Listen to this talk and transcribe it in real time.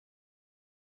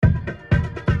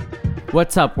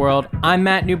What's up, world? I'm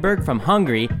Matt Newberg from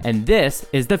Hungary, and this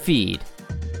is The Feed.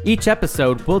 Each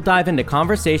episode, we'll dive into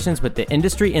conversations with the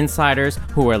industry insiders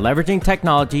who are leveraging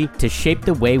technology to shape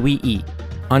the way we eat.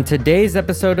 On today's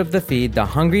episode of The Feed, the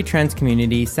Hungry Trends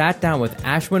community sat down with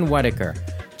Ashwin Wadekar,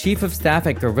 Chief of Staff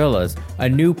at Gorillas, a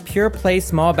new pure-play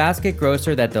small basket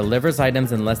grocer that delivers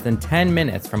items in less than 10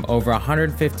 minutes from over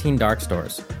 115 dark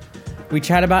stores. We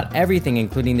chat about everything,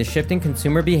 including the shift in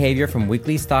consumer behavior from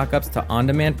weekly stockups to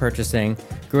on-demand purchasing,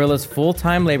 Gorillas'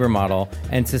 full-time labor model,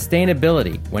 and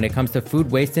sustainability when it comes to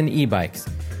food waste and e-bikes.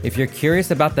 If you're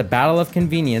curious about the battle of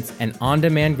convenience and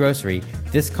on-demand grocery,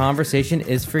 this conversation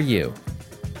is for you.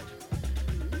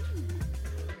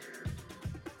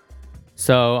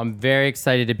 So I'm very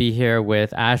excited to be here with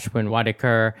Ashwin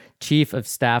Wadekar, Chief of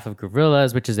Staff of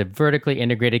Gorillas, which is a vertically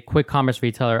integrated quick commerce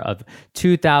retailer of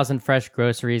 2,000 fresh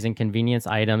groceries and convenience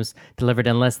items delivered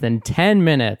in less than 10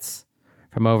 minutes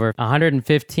from over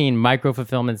 115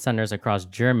 micro-fulfillment centers across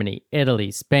Germany,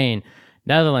 Italy, Spain,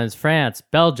 Netherlands, France,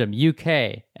 Belgium,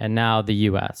 UK, and now the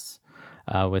US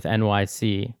with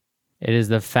NYC. It is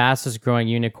the fastest growing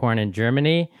unicorn in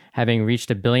Germany, having reached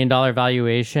 $1 billion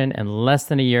valuation in less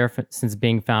than a year since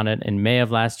being founded in May of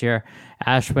last year.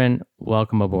 Ashwin,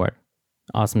 welcome aboard.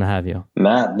 Awesome to have you.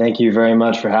 Matt, thank you very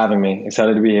much for having me.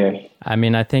 Excited to be here. I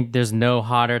mean, I think there's no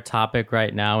hotter topic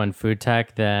right now in food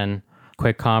tech than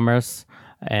quick commerce.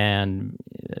 And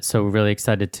so we're really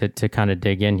excited to kind of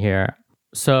dig in here.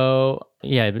 So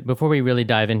yeah, before we really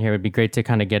dive in here, it'd be great to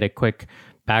kind of get a quick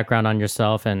background on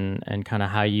yourself and kind of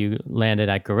how you landed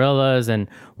at Gorillas and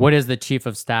what does the chief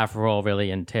of staff role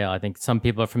really entail? I think some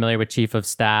people are familiar with chief of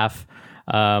staff,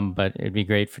 but it'd be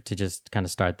great to just kind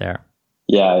of start there.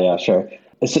 Yeah, sure.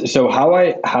 So how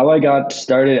I got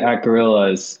started at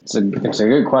Gorillas, it's a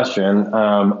good question.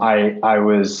 I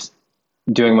was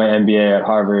doing my MBA at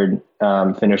Harvard,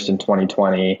 finished in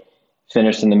 2020,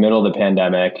 finished in the middle of the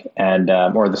pandemic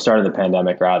or the start of the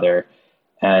pandemic rather.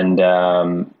 And,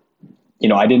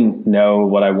 I didn't know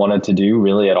what I wanted to do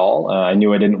really at all. I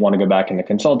knew I didn't want to go back into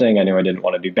consulting. I knew I didn't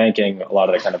want to do banking, a lot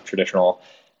of the kind of traditional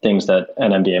things that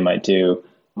an MBA might do.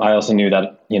 I also knew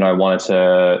that, I wanted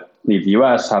to leave the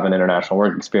US, have an international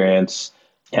work experience.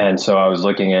 And so I was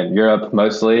looking at Europe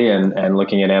mostly and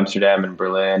looking at Amsterdam and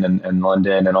Berlin and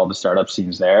London and all the startup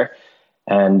scenes there.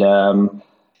 And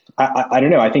I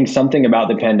don't know, I think something about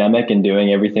the pandemic and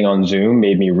doing everything on Zoom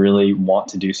made me really want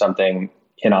to do something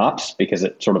in ops because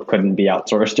it sort of couldn't be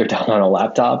outsourced or done on a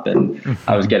laptop. And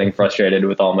I was getting frustrated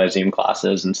with all my Zoom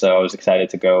classes. And so I was excited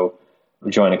to go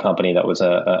join a company that was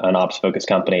an ops focused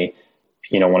company.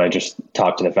 When I just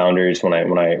talked to the founders, when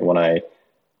I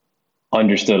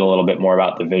understood a little bit more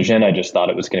about the vision, I just thought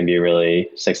it was going to be a really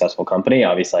successful company.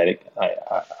 Obviously,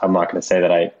 I'm not going to say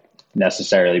that I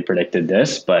necessarily predicted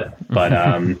this, but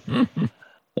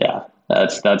yeah.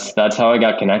 That's how I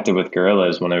got connected with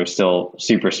Gorillas when I was still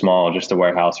super small, just a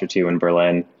warehouse or two in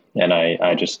Berlin. And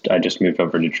I just moved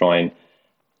over to join.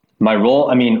 My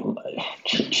role,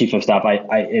 chief of staff,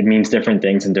 it means different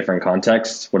things in different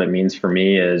contexts. What it means for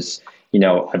me is,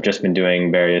 I've just been doing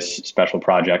various special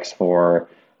projects for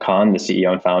Khan, the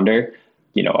CEO and founder.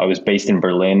 I was based in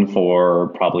Berlin for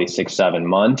probably 6-7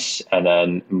 months and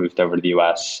then moved over to the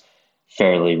US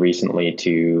fairly recently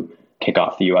to kick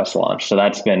off the US launch. So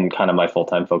that's been kind of my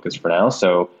full-time focus for now.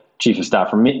 So chief of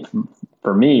staff for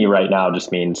me right now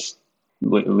just means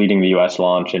leading the US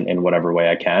launch in whatever way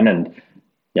I can. And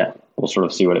yeah, we'll sort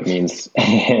of see what it means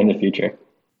in the future.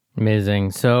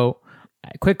 Amazing. So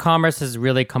quick commerce has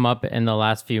really come up in the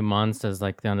last few months as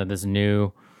like kind of this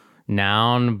new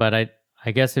noun, but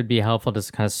I guess it'd be helpful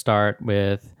to kind of start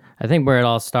with, I think where it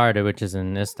all started, which is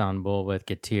in Istanbul with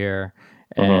Getir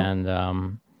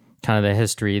and kind of the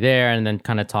history there, and then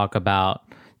kind of talk about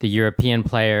the European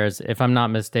players. If I'm not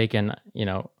mistaken,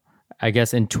 I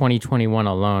guess in 2021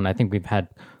 alone, I think we've had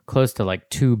close to like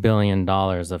 $2 billion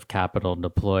of capital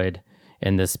deployed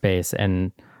in this space.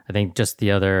 And I think just the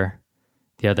other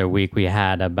week we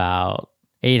had about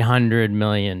 800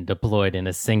 million deployed in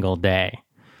a single day.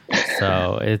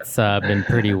 So it's been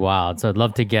pretty wild. So I'd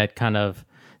love to get kind of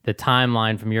the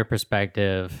timeline from your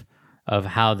perspective of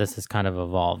how this has kind of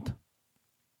evolved.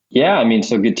 Yeah,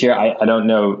 so Getir, I don't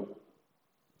know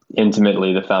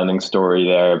intimately the founding story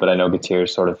there, but I know Getir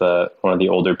is sort of one of the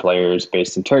older players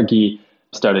based in Turkey,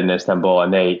 started in Istanbul,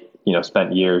 and they,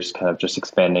 spent years kind of just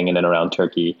expanding in and around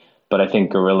Turkey. But I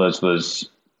think Gorillas was,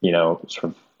 sort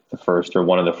of the first or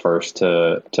one of the first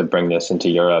to bring this into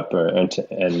Europe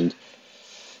and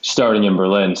starting in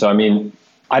Berlin. So,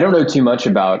 I don't know too much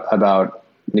about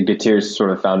the Getir's sort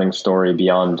of founding story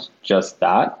beyond just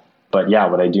that. But yeah,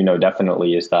 what I do know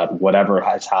definitely is that whatever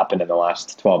has happened in the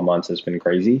last 12 months has been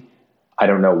crazy. I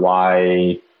don't know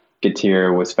why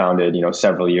Getir was founded,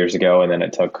 several years ago, and then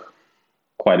it took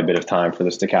quite a bit of time for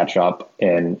this to catch up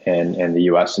in the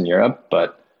US and Europe.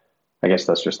 But I guess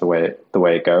that's just the way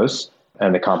it goes.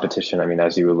 And the competition, I mean,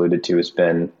 as you alluded to, has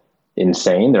been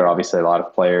insane. There are obviously a lot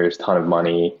of players, ton of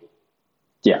money.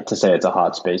 Yeah, to say it's a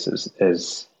hot space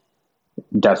is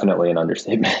definitely an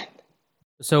understatement.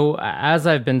 So as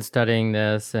I've been studying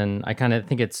this, and I kind of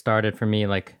think it started for me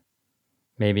like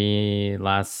maybe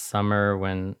last summer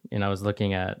when I was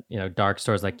looking at dark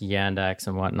stores like Yandex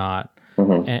and whatnot,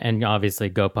 and obviously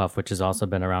GoPuff, which has also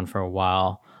been around for a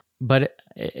while. But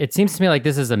it seems to me like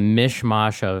this is a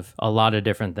mishmash of a lot of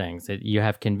different things. You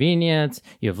have convenience,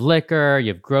 you have liquor,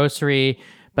 you have grocery,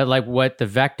 but like what the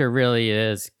vector really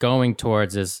is going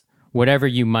towards is whatever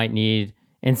you might need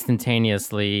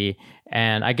instantaneously.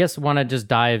 And I guess want to just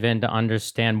dive in to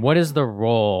understand what is the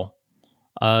role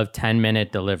of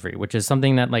 10-minute delivery, which is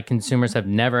something that like consumers have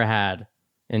never had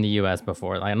in the US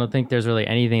before. Like, I don't think there's really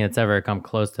anything that's ever come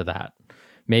close to that.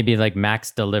 Maybe like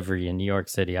Max Delivery in New York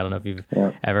City. I don't know if you've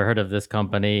ever heard of this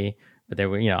company, but they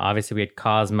were, obviously we had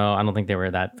Cosmo. I don't think they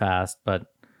were that fast, but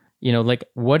like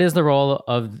what is the role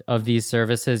of these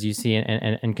services you see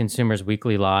in consumers'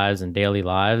 weekly lives and daily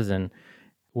lives, and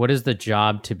what is the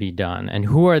job to be done, and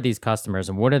who are these customers,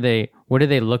 and what are they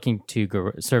looking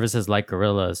to services like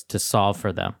Gorillas to solve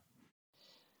for them?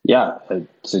 Yeah,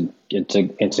 it's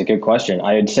a good question.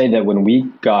 I would say that when we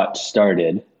got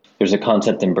started, there's a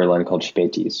concept in Berlin called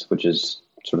Spätis, which is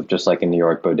sort of just like a New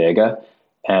York bodega.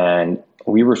 And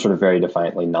we were sort of very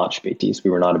defiantly not Spätis.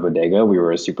 We were not a bodega. We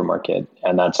were a supermarket.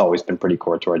 And that's always been pretty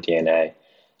core to our DNA.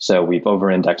 So we've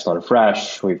over-indexed on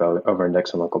fresh. We've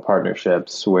over-indexed on local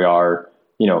partnerships. We are,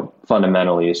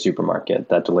 fundamentally a supermarket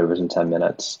that delivers in 10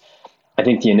 minutes. I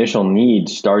think the initial need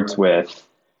starts with,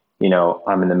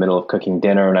 I'm in the middle of cooking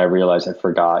dinner and I realize I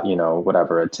forgot,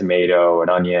 whatever, a tomato, an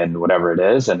onion, whatever it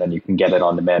is, and then you can get it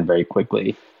on demand very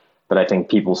quickly. But I think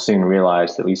people soon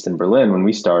realized, at least in Berlin, when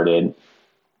we started,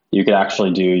 you could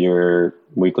actually do your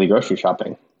weekly grocery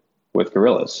shopping with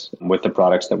Gorillas, with the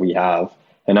products that we have.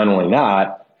 And not only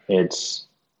that, it's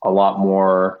a lot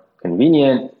more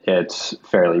convenient, it's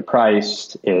fairly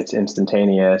priced, it's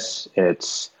instantaneous,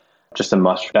 it's just a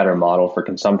much better model for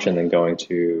consumption than going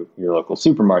to your local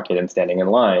supermarket and standing in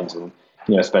lines. And,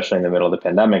 especially in the middle of the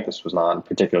pandemic, this was not a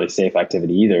particularly safe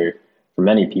activity either for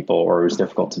many people, or it was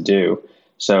difficult to do.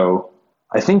 So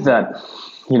I think that,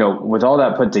 with all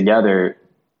that put together,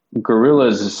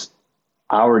 Gorillas,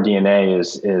 our DNA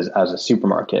is as a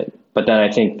supermarket. But then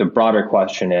I think the broader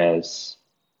question is,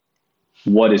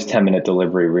 what is 10-minute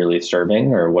delivery really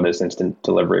serving, or what is instant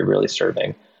delivery really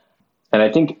serving? And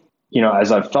I think,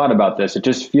 as I've thought about this, it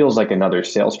just feels like another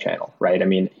sales channel, right? I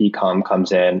mean, e-com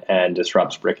comes in and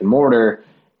disrupts brick and mortar,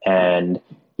 and,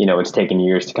 it's taken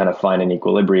years to kind of find an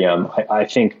equilibrium. I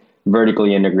think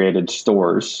vertically integrated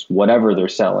stores, whatever they're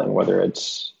selling, whether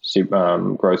it's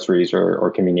groceries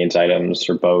or convenience items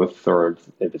or both, or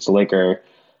if it's liquor,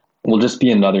 will just be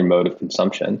another mode of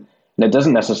consumption. And it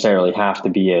doesn't necessarily have to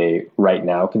be a right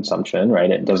now consumption, right?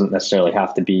 It doesn't necessarily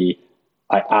have to be,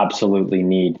 I absolutely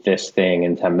need this thing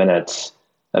in 10 minutes.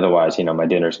 Otherwise, my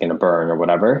dinner's going to burn or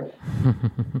whatever.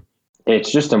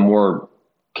 It's just a more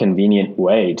convenient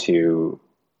way to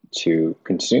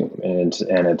consume. And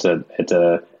it's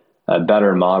a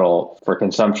better model for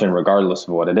consumption, regardless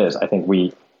of what it is. I think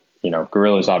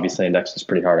Gorillas obviously indexes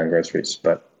pretty hard on groceries,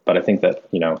 but I think that,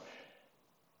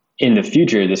 in the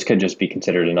future, this could just be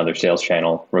considered another sales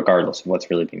channel, regardless of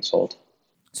what's really being sold.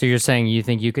 So you're saying you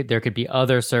think there could be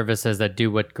other services that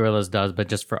do what Gorillas does, but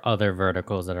just for other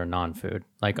verticals that are non-food,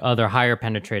 like other higher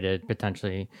penetrated,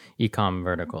 potentially e-com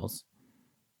verticals?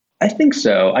 I think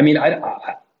so. I mean, I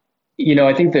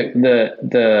think that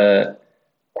the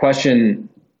question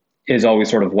is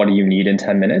always sort of, what do you need in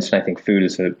 10 minutes? And I think food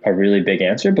is a really big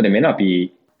answer, but it may not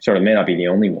be the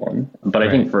only one. But right.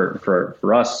 I think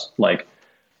for us, like,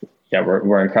 yeah,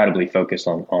 we're incredibly focused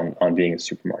on being a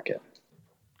supermarket.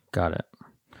 Got it.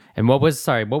 And what was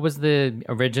the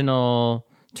original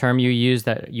term you used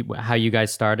how you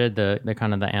guys started, the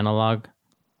kind of the analog?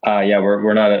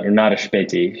 We're not a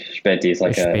Späti. Späti is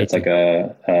it's like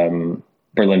a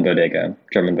Berlin bodega,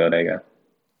 German bodega.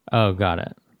 Oh, got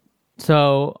it.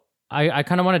 So I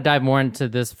kind of want to dive more into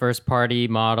this first party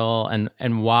model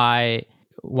and why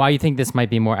you think this might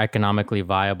be more economically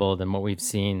viable than what we've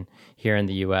seen here in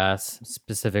the US,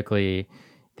 specifically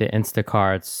the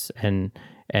Instacarts and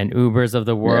Ubers of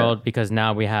the world, because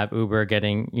now we have Uber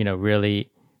getting,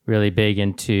 really, really big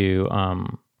into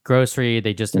grocery.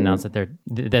 They just announced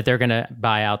that they're going to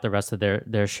buy out the rest of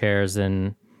their shares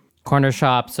in Corner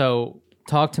Shop. So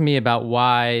talk to me about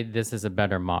why this is a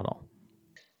better model.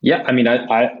 Yeah, I mean,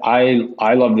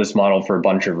 I love this model for a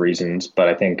bunch of reasons, but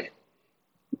I think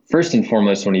first and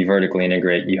foremost, when you vertically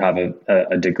integrate, you have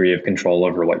a degree of control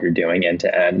over what you're doing end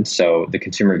to end. So the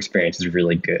consumer experience is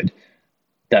really good.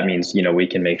 That means, we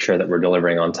can make sure that we're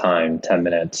delivering on time, 10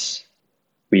 minutes.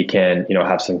 We can,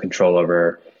 have some control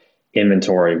over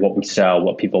inventory, what we sell,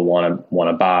 what people want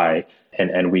to buy.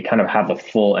 And we kind of have the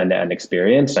full end-to-end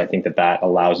experience. And I think that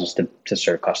allows us to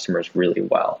serve customers really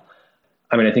well.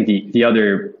 I mean, I think the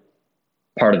other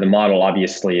part of the model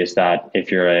obviously is that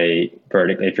if you're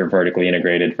vertically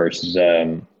integrated versus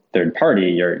third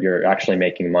party, you're actually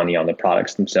making money on the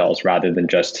products themselves rather than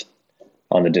just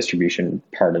on the distribution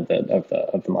part of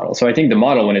the model. So I think the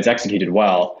model, when it's executed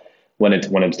well, when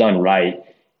it's done right,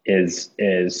 is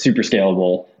super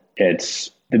scalable.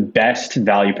 It's the best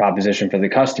value proposition for the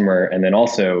customer, and then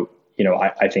also,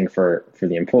 I think for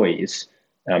the employees,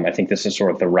 I think this is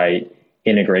sort of the right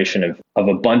integration of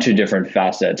a bunch of different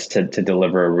facets to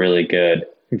deliver a really good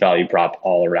value prop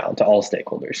all around to all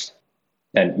stakeholders.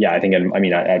 And yeah, I think,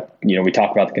 we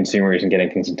talk about the consumers and getting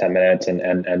things in 10 minutes and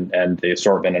the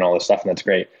assortment and all this stuff, and that's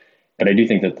great. But I do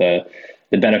think that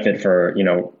the benefit for,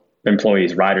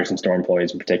 employees, riders and store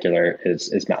employees in particular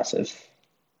is massive.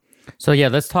 So yeah,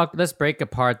 let's break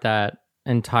apart that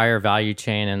entire value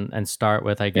chain and start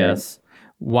with, I guess,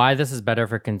 why this is better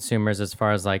for consumers as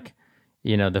far as like,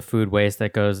 the food waste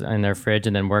that goes in their fridge,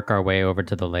 and then work our way over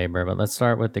to the labor. But let's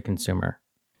start with the consumer.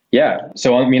 Yeah.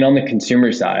 So, I mean, on the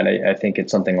consumer side, I think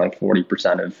it's something like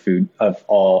 40% of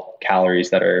all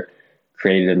calories that are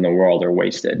created in the world are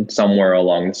wasted somewhere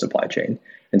along the supply chain.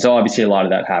 And so obviously a lot of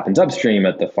that happens upstream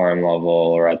at the farm level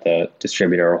or at the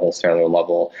distributor or wholesaler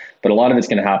level, but a lot of it's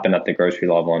going to happen at the grocery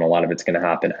level, and a lot of it's going to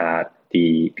happen at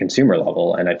the consumer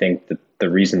level. And I think that the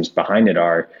reasons behind it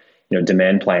are,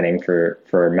 demand planning for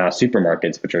mass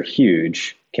supermarkets, which are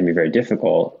huge, can be very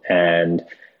difficult. And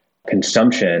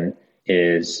consumption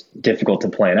is difficult to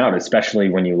plan out, especially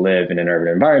when you live in an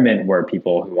urban environment where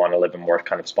people who want to live a more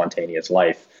kind of spontaneous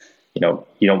life, you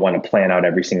don't want to plan out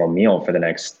every single meal for the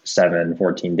next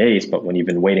 14 days. But when you've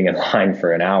been waiting in line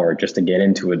for an hour just to get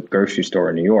into a grocery store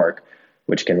in New York,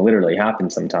 which can literally happen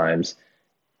sometimes,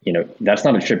 that's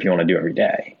not a trip you want to do every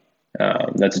day.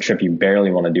 That's a trip you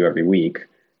barely want to do every week,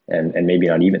 and maybe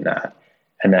not even that.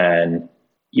 And then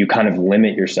you kind of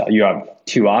limit yourself. You have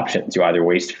two options. You either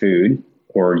waste food,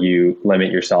 or you limit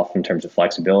yourself in terms of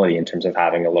flexibility, in terms of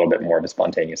having a little bit more of a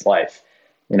spontaneous life.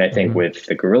 And I think with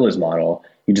the Gorillas model,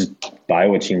 you just buy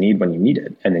what you need when you need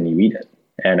it, and then you eat it.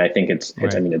 And I think it's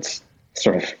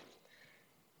sort of,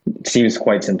 it seems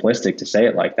quite simplistic to say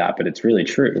it like that, but it's really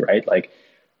true, right? Like,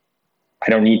 I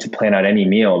don't need to plan out any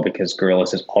meal because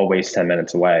Gorillas is always 10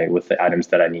 minutes away with the items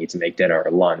that I need to make dinner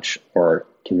or lunch or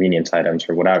convenience items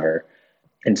or whatever.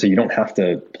 And so you don't have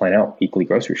to plan out weekly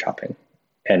grocery shopping.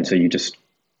 And so you just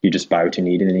buy what you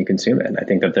need and then you consume it. And I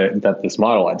think that this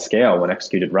model at scale, when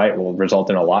executed right, will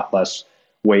result in a lot less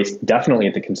waste, definitely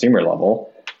at the consumer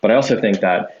level. But I also think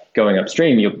that going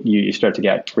upstream, you start to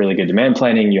get really good demand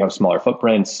planning. You have smaller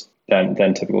footprints than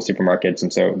typical supermarkets,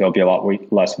 and so there'll be a lot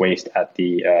less waste at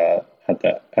the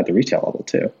retail level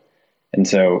too. And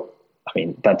so, I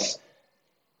mean, that's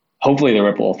hopefully the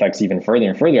ripple effects even further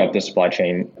and further up the supply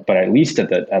chain. But at least at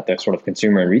the sort of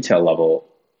consumer and retail level,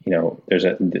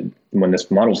 when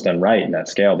this model's done right in that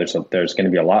scale, there's going to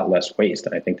be a lot less waste.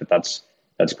 And I think that's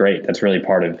great. That's really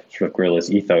part of sort of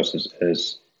Gorilla's ethos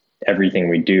is everything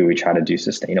we do, we try to do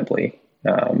sustainably.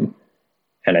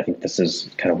 And I think this is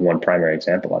kind of one primary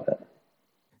example of it.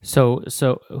 So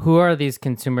who are these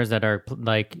consumers that are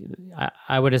like,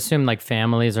 I would assume like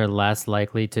families are less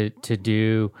likely to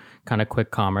do kind of quick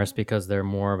commerce because they're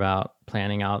more about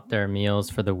planning out their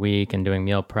meals for the week and doing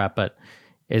meal prep. But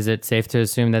is it safe to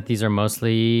assume that these are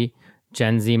mostly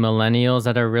Gen Z millennials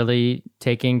that are really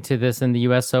taking to this in the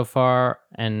US so far?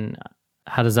 And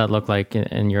how does that look like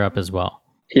in Europe as well?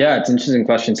 Yeah, it's an interesting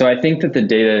question. So I think that the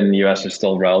data in the US is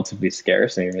still relatively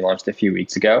scarce. I mean, we launched a few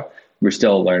weeks ago. We're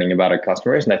still learning about our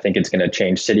customers, and I think it's going to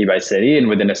change city by city. And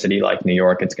within a city like New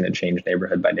York, it's going to change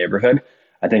neighborhood by neighborhood.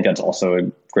 I think that's also a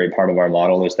great part of our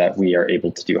model is that we are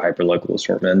able to do hyper-local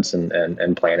assortments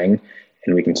and planning,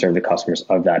 and we can serve the customers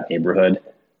of that neighborhood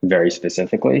very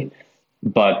specifically.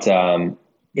 But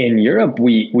in Europe,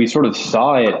 we sort of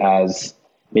saw it as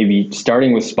maybe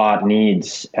starting with spot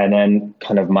needs and then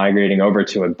kind of migrating over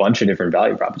to a bunch of different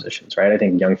value propositions, right? I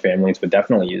think young families would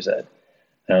definitely use it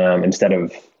instead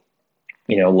of,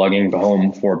 lugging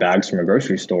home 4 bags from a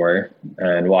grocery store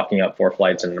and walking up 4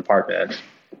 flights in an apartment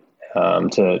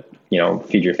to,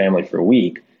 feed your family for a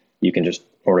week. You can just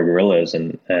order Gorillas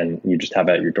and you just have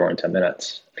it at your door in 10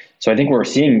 minutes. So I think we're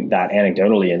seeing that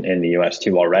anecdotally in the US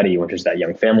too already, which is that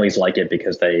young families like it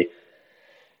because they,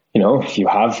 if you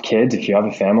have kids, if you have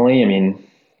a family, I mean,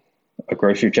 a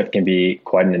grocery trip can be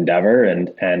quite an endeavor,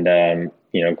 and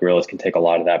Gorillas can take a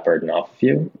lot of that burden off of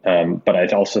you. But I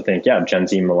also think, Gen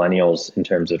Z millennials, in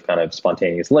terms of kind of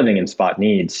spontaneous living and spot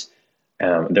needs,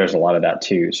 there's a lot of that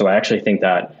too. So I actually think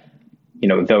that,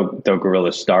 though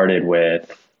Gorillas started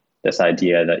with this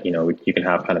idea that, you can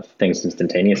have kind of things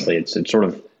instantaneously, it's sort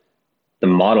of, the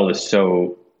model is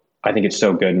so, I think it's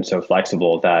so good and so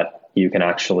flexible that you can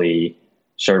actually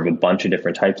serve a bunch of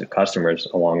different types of customers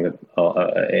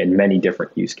in many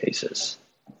different use cases.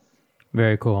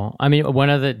 Very cool. I mean,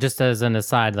 just as an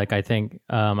aside, like I think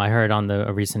I heard on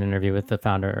a recent interview with the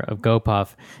founder of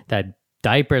GoPuff that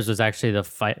diapers was actually the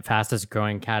fastest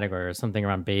growing category, or something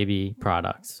around baby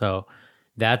products. So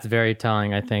that's very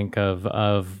telling, I think,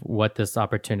 of what this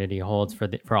opportunity holds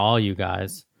for all you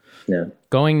guys. Yeah.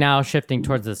 Shifting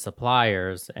towards the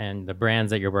suppliers and the brands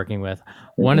that you're working with.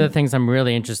 Mm-hmm. One of the things I'm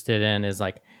really interested in is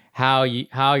like how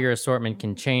your assortment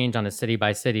can change on a city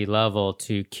by city level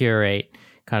to curate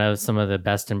kind of some of the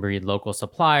best in breed local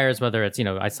suppliers, whether it's,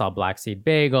 I saw Black Seed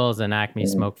Bagels and Acme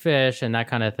Smoked Fish and that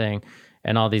kind of thing,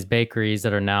 and all these bakeries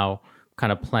that are now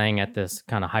kind of playing at this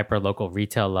kind of hyper local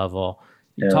retail level.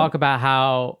 You talk about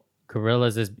how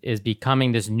Gorillas is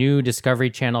becoming this new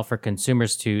discovery channel for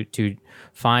consumers to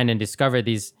find and discover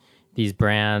these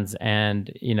brands,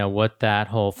 and what that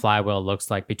whole flywheel looks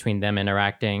like between them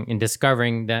interacting and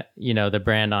discovering that the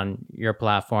brand on your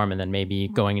platform, and then maybe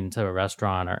going into a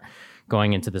restaurant or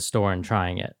going into the store and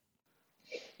trying it.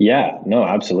 Yeah, no,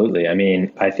 absolutely. I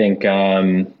mean, I think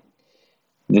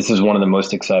this is one of the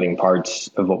most exciting parts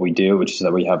of what we do, which is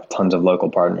that we have tons of local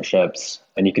partnerships,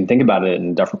 and you can think about it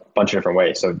in a bunch of different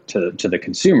ways. So to the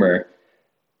consumer,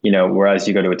 whereas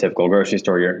you go to a typical grocery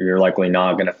store, you're likely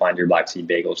not going to find your Black Seed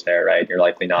Bagels there, right? You're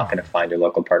likely not going to find your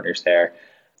local partners there,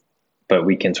 but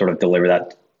we can sort of deliver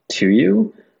that to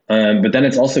you. But then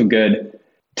it's also good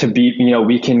to be,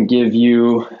 we can give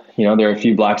you, there are a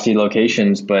few Black Seed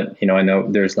locations, but, I know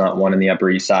there's not one in the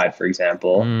Upper East Side, for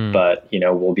example, but,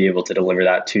 we'll be able to deliver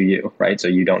that to you, right? So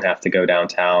you don't have to go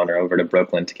downtown or over to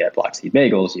Brooklyn to get Black Seed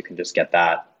Bagels. You can just get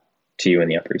that to you in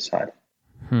the Upper East Side.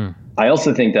 I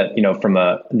also think that,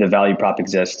 the value prop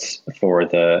exists for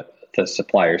the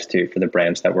suppliers too, for the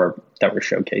brands that we're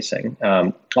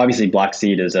showcasing. Obviously Black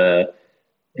Seed is a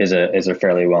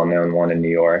fairly well-known one in New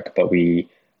York, but we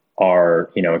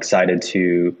are, excited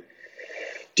to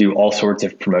do all sorts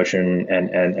of promotion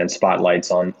and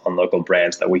spotlights on local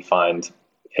brands that we find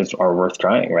are worth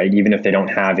trying, right? Even if they don't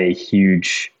have a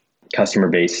huge customer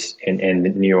base in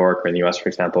New York or in the US, for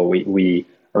example, we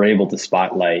are able to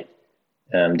spotlight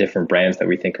different brands that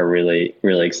we think are really,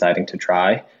 really exciting to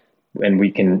try. And we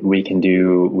can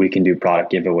do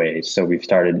product giveaways. So we've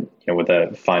started, with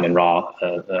a Fine and Raw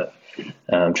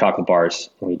chocolate bars.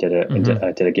 We did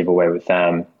a giveaway with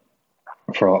them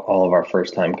for all of our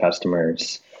first time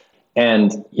customers.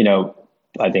 And,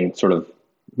 I think sort of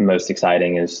most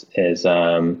exciting is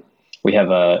we're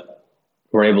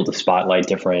able to spotlight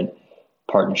different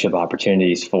partnership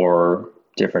opportunities for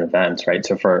different events, right?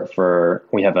 So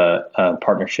we have a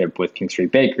partnership with King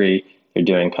Street Bakery. They're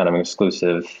doing kind of an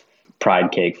exclusive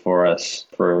Pride cake for us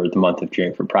for the month of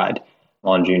June for Pride.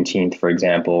 On Juneteenth, for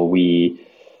example, we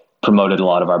promoted a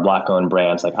lot of our Black-owned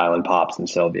brands like Island Pops and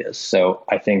Sylvia's. So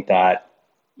I think that,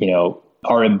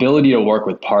 our ability to work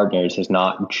with partners is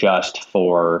not just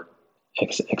for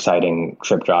exciting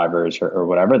trip drivers or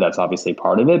whatever. That's obviously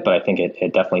part of it, but I think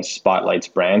it definitely spotlights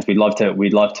brands. We'd love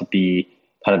to be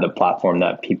kind of the platform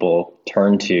that people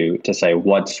turn to say,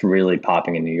 what's really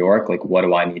popping in New York? Like, what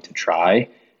do I need to try?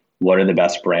 What are the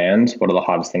best brands? What are the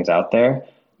hottest things out there?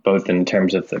 Both in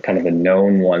terms of the kind of the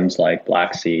known ones like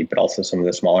Black Seed, but also some of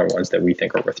the smaller ones that we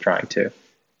think are worth trying too.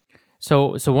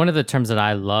 So one of the terms that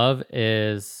I love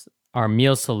is our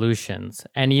meal solutions,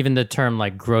 and even the term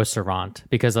like grocerant,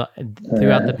 because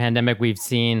throughout the pandemic, we've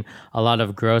seen a lot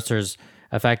of grocers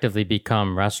effectively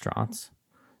become restaurants.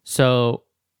 So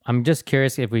I'm just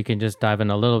curious if we can just dive in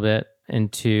a little bit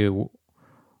into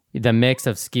the mix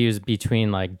of SKUs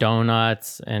between like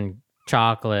donuts and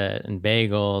chocolate and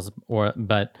bagels,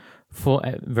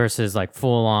 versus like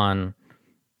full on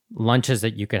lunches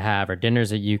that you could have or dinners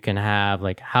that you can have.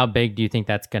 Like, how big do you think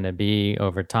that's going to be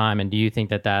over time? And do you think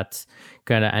that that's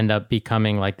going to end up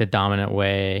becoming like the dominant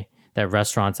way that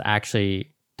restaurants actually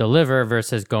deliver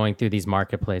versus going through these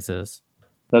marketplaces?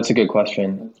 That's a good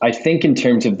question. I think in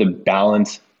terms of the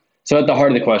balance, so at the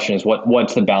heart of the question is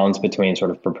what's the balance between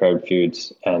sort of prepared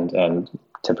foods and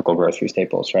typical grocery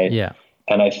staples, right? Yeah.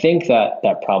 And I think that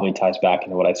probably ties back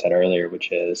into what I said earlier,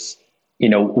 which is,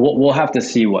 we'll have to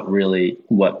see what really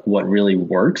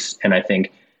works. And I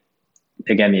think,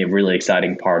 again, the really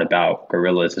exciting part about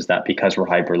Gorillas is that because we're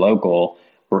hyper local,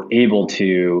 we're able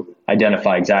to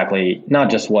identify exactly not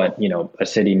just what a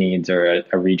city needs or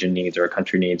a region needs or a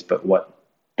country needs, but what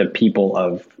the people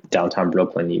of downtown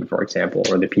Brooklyn need, for example,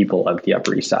 or the people of the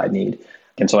Upper East Side need.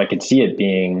 And so I could see it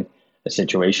being a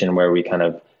situation where we kind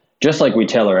of, just like we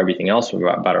tailor everything else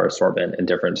about our assortment in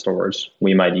different stores,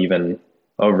 we might even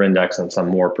over-index on some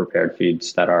more prepared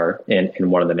foods that are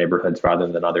in one of the neighborhoods rather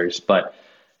than others. But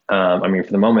I mean,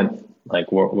 for the moment,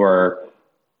 like we're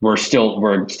still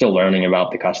learning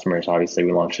about the customers. Obviously,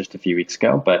 we launched just a few weeks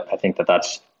ago, but I think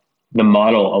that's the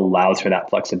model allows for that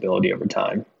flexibility over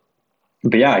time.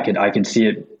 But yeah, I could see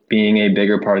it being a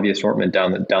bigger part of the assortment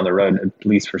down the road, at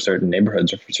least for certain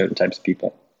neighborhoods or for certain types of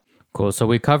people. Cool. So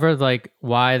we covered like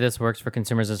why this works for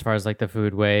consumers as far as like the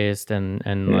food waste and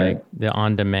like the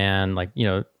on demand, like,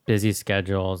 busy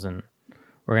schedules. And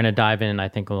we're going to dive in, I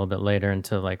think, a little bit later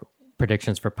into like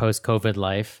predictions for post-COVID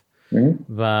life.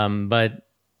 But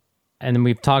and then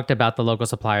we've talked about the local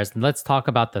suppliers. Let's talk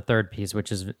about the third piece,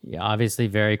 which is obviously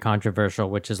very controversial,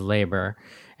 which is labor.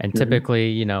 And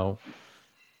typically,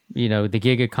 the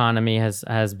gig economy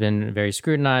has been very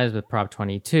scrutinized with Prop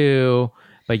 22.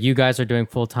 But you guys are doing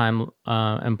full-time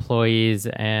employees,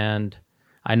 and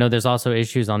I know there's also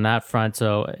issues on that front.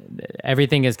 So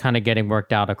everything is kind of getting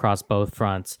worked out across both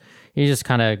fronts. You just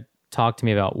kind of talk to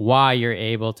me about why you're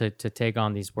able to take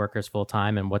on these workers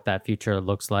full-time and what that future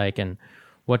looks like and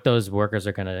what those workers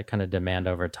are going to kind of demand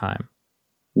over time.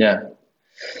 Yeah.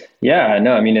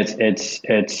 No, I mean, I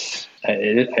suppose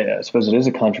it is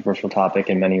a controversial topic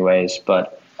in many ways,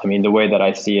 but I mean, the way that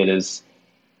I see it is,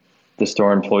 the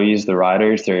store employees, the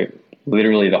riders, they're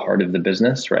literally the heart of the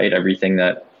business, right? Everything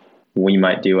that we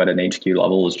might do at an HQ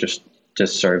level is just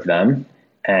serve them.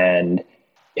 And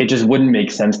it just wouldn't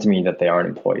make sense to me that they aren't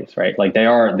employees, right? Like they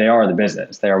are the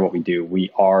business. They are what we do.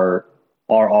 We are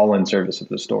all in service of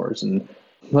the stores. And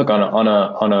look, on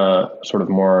a sort of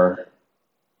more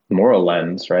moral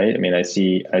lens, right? I mean, I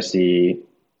see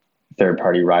third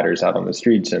party riders out on the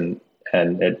streets and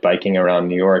biking around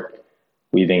New York,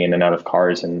 weaving in and out of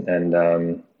cars, and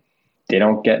they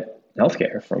don't get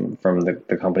healthcare from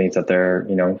the companies that they're,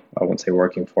 I wouldn't say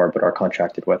working for, but are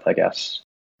contracted with, I guess.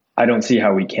 I don't see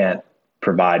how we can't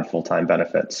provide full-time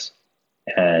benefits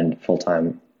and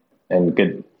full-time and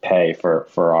good pay for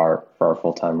our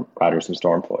full-time riders and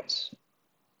store employees.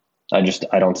 I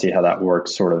don't see how that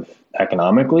works sort of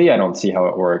economically. I don't see how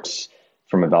it works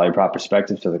from a value prop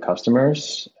perspective to the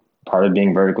customers. Part of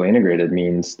being vertically integrated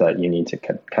means that you need to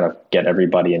kind of get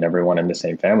everybody and everyone in the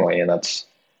same family. And that's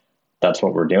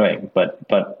what we're doing. But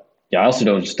yeah, I also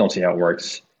don't see how it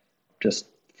works just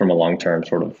from a long-term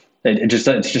sort of,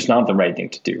 it's just not the right thing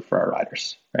to do for our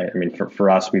riders, right? I mean, for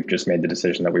us, we've just made the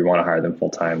decision that we want to hire them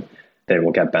full-time. They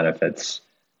will get benefits.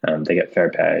 They get fair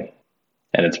pay.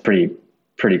 And it's pretty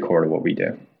core to what we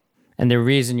do. And the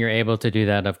reason you're able to do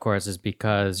that, of course, is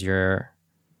because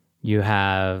you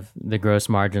have the gross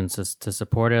margins to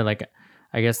support it. Like,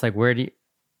 I guess, like, where do you,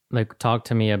 like, talk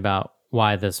to me about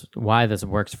why this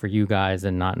works for you guys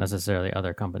and not necessarily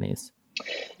other companies?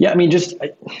 Yeah, I mean,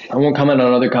 I won't comment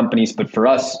on other companies, but for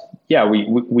us, yeah,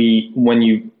 we when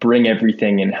you bring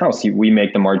everything in house, we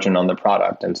make the margin on the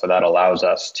product, and so that allows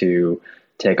us to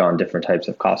take on different types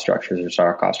of cost structures or start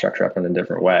our cost structure up in a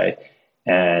different way,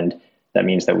 and that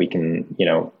means that we can,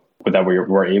 that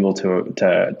we're able to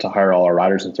hire all our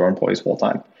riders and store employees full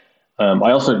time.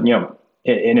 I also,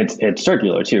 and it's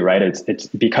circular too, right? It's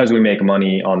because we make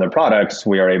money on the products,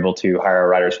 we are able to hire our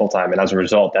riders full time, and as a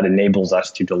result, that enables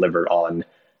us to deliver on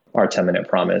our 10-minute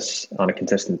promise on a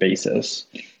consistent basis.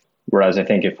 Whereas I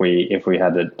think if we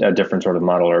had a different sort of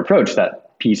model or approach,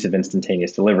 that piece of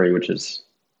instantaneous delivery, which is,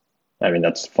 I mean,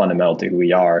 that's fundamental to who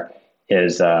we are,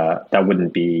 is that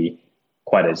wouldn't be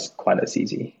quite as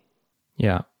easy.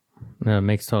 Yeah, no, it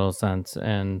makes total sense.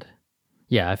 And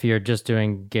yeah, if you're just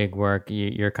doing gig work,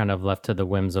 you're kind of left to the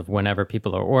whims of whenever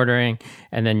people are ordering,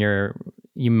 and then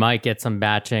you might get some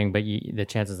batching, but the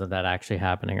chances of that actually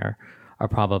happening are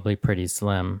probably pretty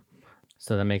slim.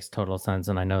 So that makes total sense.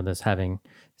 And I know this, having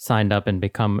signed up and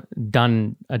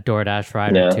done a DoorDash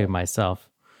rider too myself.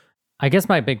 I guess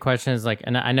my big question is, like,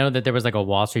 and I know that there was like a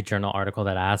Wall Street Journal article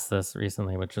that asked this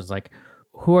recently, which was like,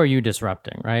 who are you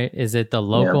disrupting, right? Is it the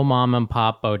local mom and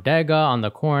pop bodega on the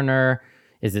corner?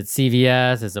 Is it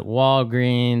CVS? Is it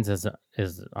Walgreens?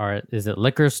 Is it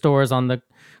liquor stores on the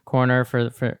corner for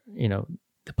the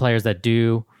players that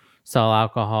do sell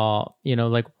alcohol?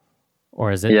 Like,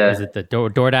 or is Yeah. it the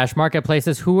DoorDash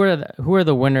marketplaces? Who are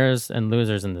the winners and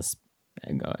losers in this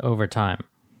over time?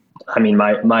 I mean,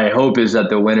 my hope is that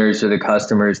the winners are the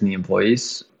customers and the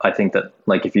employees. I think that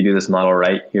like if you do this model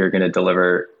right, you're going to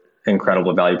deliver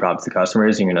incredible value props to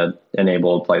customers. You're going to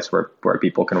enable a place where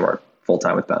people can work full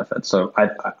time with benefits. So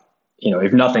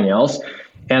if nothing else,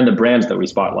 and the brands that we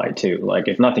spotlight too. Like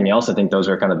if nothing else, I think those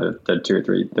are kind of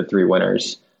the three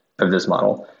winners of this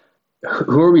model.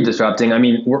 Who are we disrupting? I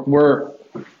mean, we're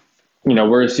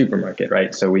a supermarket,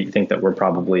 right? So we think that we're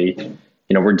probably,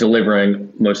 we're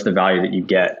delivering most of the value that you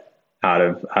get out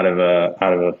of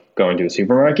going to a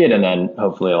supermarket, and then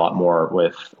hopefully a lot more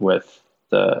with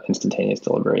the instantaneous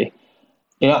delivery.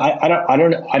 I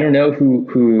don't know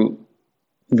who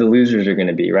the losers are going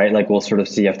to be, right? Like we'll sort of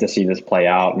have to see this play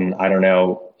out, and I don't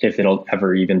know if it'll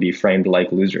ever even be framed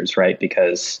like losers, right?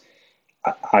 Because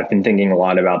I've been thinking a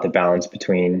lot about the balance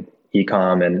between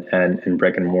e-com and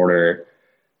brick and mortar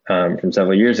from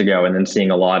several years ago, and then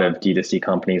seeing a lot of D2C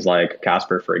companies like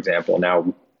Casper, for example,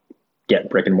 now get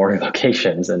brick and mortar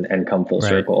locations and come full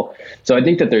circle. So I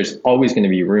think that there's always going to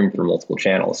be room for multiple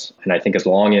channels. And I think as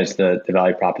long as the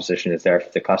value proposition is there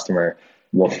for the customer,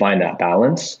 we'll find that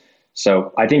balance.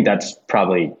 So I think that's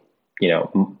probably,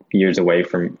 years away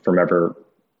from ever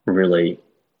really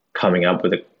coming up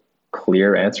with a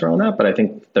clear answer on that. But I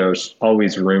think there's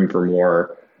always room for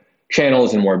more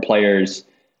channels and more players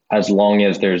as long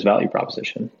as there's value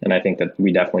proposition. And I think that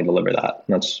we definitely deliver that.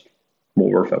 And that's what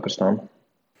we're focused on.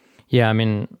 Yeah, I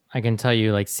mean, I can tell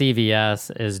you like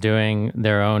CVS is doing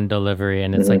their own delivery,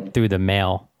 and it's like through the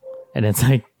mail, and it's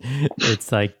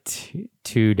like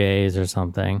 2 days or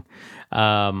something.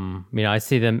 I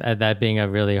see them that being a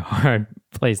really hard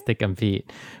place to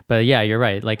compete. But yeah, you're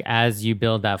right. Like as you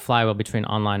build that flywheel between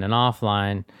online and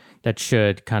offline, that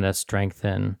should kind of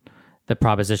strengthen the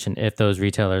proposition if those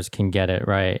retailers can get it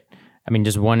right. I mean,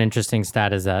 just one interesting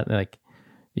stat is that like,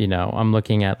 I'm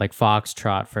looking at like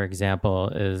Foxtrot, for example,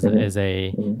 is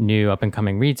a new up and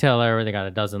coming retailer where they got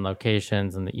a dozen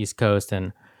locations on the East Coast,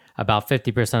 and about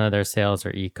 50% of their sales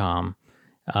are e-com.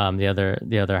 The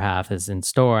other half is in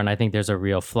store, and I think there's a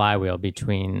real flywheel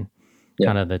between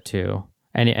kind of the two.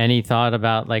 Any thought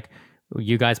about like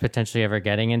you guys potentially ever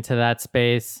getting into that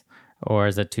space, or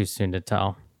is it too soon to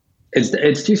tell?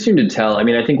 It's too soon to tell. I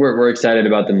mean, I think we're excited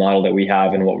about the model that we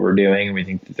have and what we're doing, and we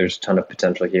think that there's a ton of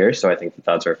potential here. So I think that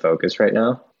that's our focus right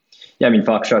now. Yeah, I mean,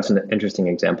 Foxtrot's an interesting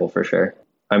example for sure.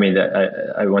 I mean,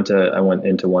 I went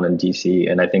into one in DC,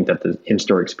 and I think that the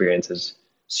in-store experience is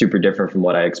super different from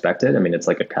what I expected. I mean, it's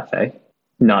like a cafe,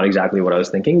 not exactly what I was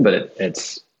thinking, but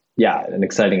it's an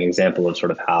exciting example of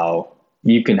sort of how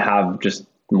you can have just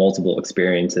multiple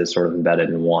experiences sort of embedded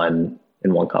in one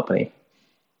company.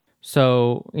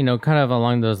 So, kind of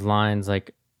along those lines,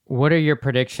 like, what are your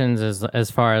predictions as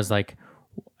far as like,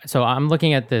 so I'm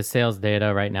looking at the sales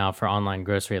data right now for online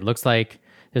grocery. It looks like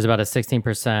there's about a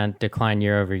 16% decline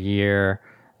year over year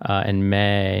in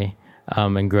May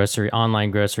in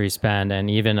online grocery spend, and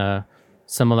even a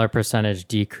similar percentage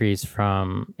decrease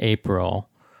from April.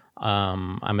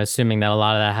 I'm assuming that a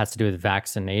lot of that has to do with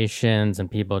vaccinations and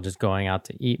people just going out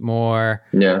to eat more.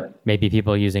 Yeah. Maybe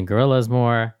people using Gorillas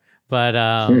more. But,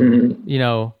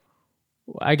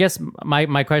 I guess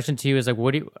my question to you is like,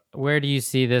 where do you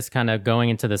see this kind of going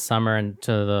into the summer and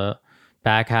to the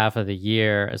back half of the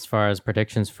year as far as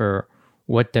predictions for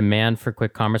what demand for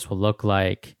quick commerce will look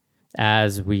like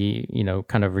as we,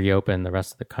 kind of reopen the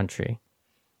rest of the country?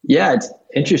 Yeah, it's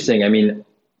interesting. I mean,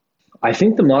 I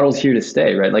think the model's here to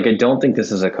stay, right? Like, I don't think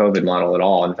this is a COVID model at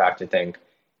all. In fact, I think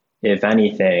if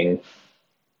anything,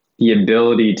 the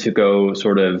ability to go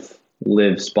sort of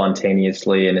live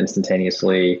spontaneously and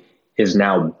instantaneously is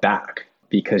now back,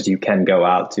 because you can go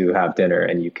out to have dinner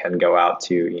and you can go out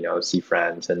to, see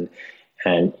friends, and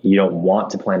you don't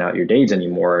want to plan out your days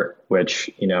anymore, which,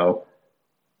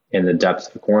 in the depths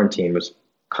of quarantine was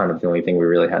kind of the only thing we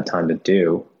really had time to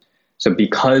do. So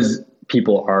because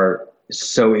people are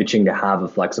so itching to have a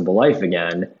flexible life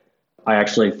again, I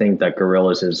actually think that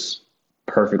Gorillas is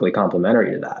perfectly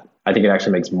complementary to that. I think it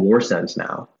actually makes more sense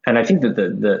now. And I think that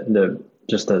the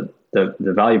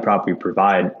value prop we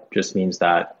provide just means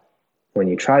that when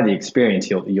you try the experience,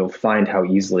 you'll find how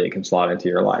easily it can slot into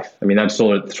your life. I mean, that's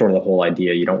sort of the whole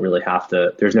idea. You don't really have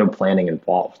to, there's no planning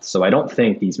involved. So I don't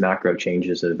think these macro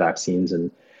changes of vaccines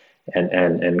and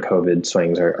COVID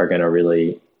swings are going to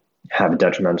really have a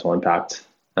detrimental impact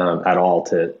at all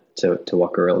to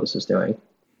what Gorillas is doing.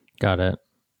 Got it.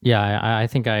 Yeah, I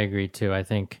think I agree too. I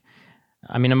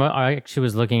actually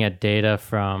was looking at data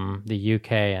from the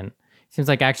UK, and it seems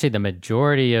like actually the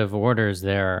majority of orders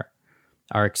there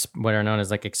are what are known as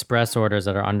like express orders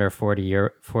that are under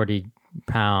 40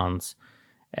 pounds.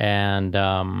 And,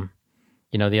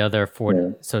 the other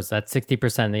 40, so it's that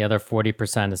 60%, the other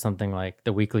 40% is something like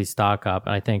the weekly stock up.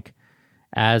 And I think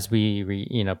as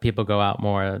people go out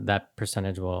more, that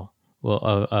percentage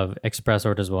of express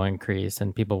orders will increase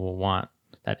and people will want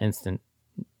that instant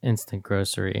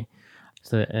grocery.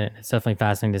 So it's definitely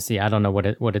fascinating to see. I don't know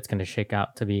what it's going to shake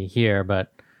out to be here,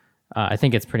 but I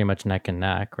think it's pretty much neck and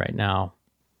neck right now.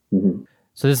 Mm-hmm.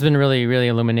 So this has been really, really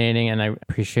illuminating, and I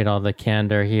appreciate all the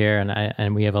candor here.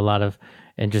 And we have a lot of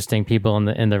interesting people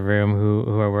in the room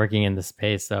who are working in the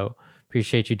space. So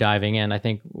appreciate you diving in. I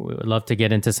think we would love to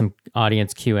get into some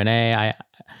audience Q&A. I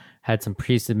had some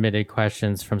pre-submitted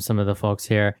questions from some of the folks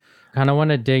here. Kind of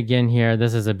want to dig in here.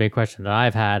 This is a big question that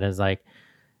I've had is like,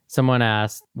 someone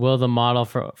asked, will the model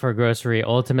for grocery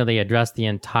ultimately address the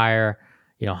entire,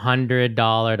 $100 to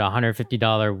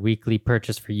 $150 weekly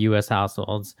purchase for U.S.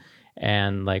 households?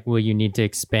 And like, will you need to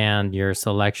expand your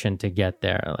selection to get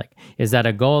there? Like, is that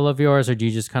a goal of yours, or do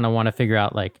you just kind of want to figure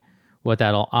out like what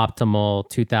that optimal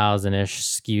 2,000-ish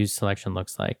SKU selection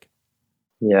looks like?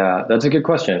 Yeah, that's a good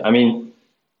question. I mean,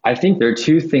 I think there are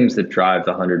two things that drive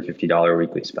the $150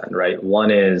 weekly spend, right? One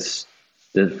is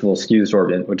the full SKU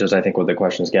assortment, which is, I think, what the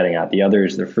question is getting at. The other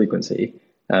is the frequency,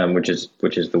 which is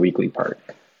the weekly part.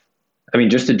 I mean,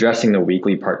 just addressing the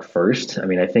weekly part first. I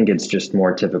mean, I think it's just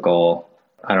more typical.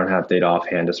 I don't have data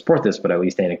offhand to support this, but at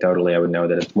least anecdotally, I would know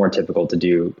that it's more typical to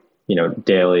do,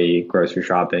 daily grocery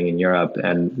shopping in Europe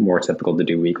and more typical to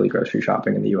do weekly grocery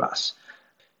shopping in the US.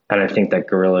 And I think that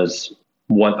Gorillas,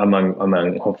 one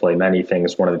among hopefully many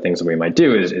things, one of the things that we might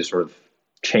do is sort of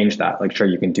change that. Like, sure,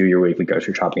 you can do your weekly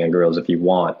grocery shopping on Gorillas if you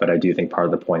want, but I do think part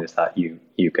of the point is that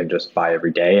you can just buy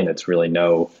every day, and it's really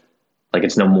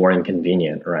it's no more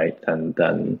inconvenient, right,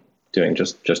 than doing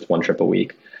just one trip a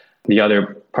week. The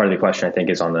other part of the question, I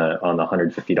think, is on the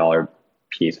 $150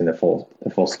 piece and the full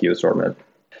SKU assortment.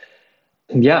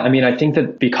 Yeah, I mean, I think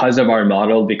that because of our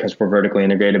model, because we're vertically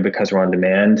integrated, because we're on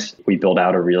demand, we build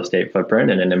out a real estate footprint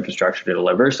and an infrastructure to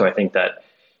deliver. So I think that,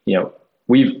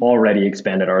 we've already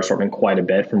expanded our assortment quite a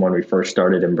bit from when we first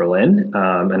started in Berlin.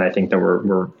 And I think that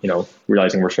we're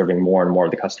realizing we're serving more and more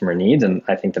of the customer needs. And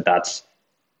I think that that's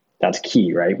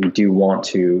key, right? We do want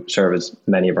to serve as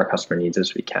many of our customer needs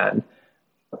as we can.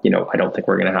 I don't think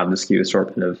we're going to have the SKU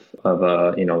assortment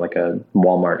of like a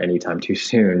Walmart anytime too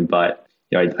soon, but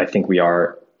I think we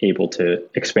are able to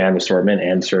expand the assortment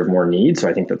and serve more needs. So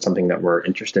I think that's something that we're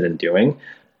interested in doing.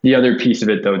 The other piece of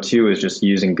it, though, too, is just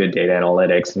using good data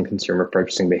analytics and consumer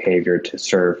purchasing behavior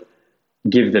to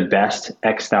give the best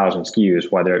X thousand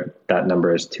SKUs, whether that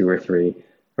number is 2 or 3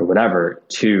 or whatever,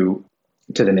 to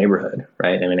the neighborhood,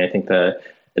 right? I mean, I think the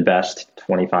best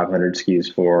 2,500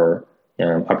 SKUs for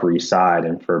Upper East Side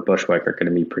and for Bushwick are going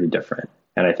to be pretty different.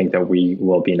 And I think that we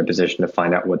will be in a position to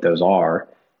find out what those are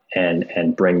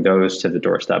and bring those to the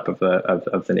doorstep of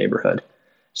the neighborhood.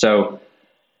 So,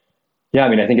 yeah, I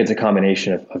mean, I think it's a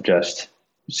combination of just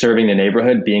serving the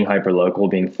neighborhood, being hyper local,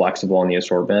 being flexible in the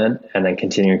assortment, and then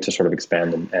continuing to sort of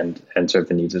expand and serve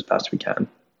the needs as best we can.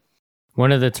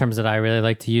 One of the terms that I really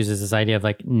like to use is this idea of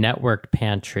like networked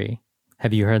pantry.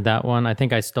 Have you heard that one? I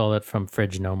think I stole it from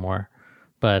Fridge No More,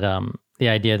 but the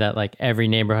idea that like every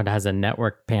neighborhood has a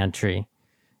networked pantry,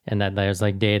 and that there's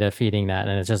like data feeding that,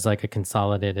 and it's just like a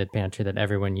consolidated pantry that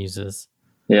everyone uses.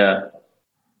 Yeah,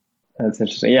 that's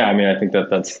interesting. Yeah, I mean, I think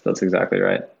that's exactly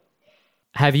right.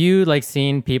 Have you like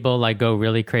seen people like go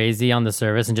really crazy on the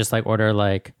service and just like order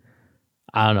like,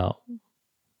 I don't know,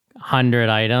 100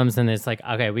 items, and it's like,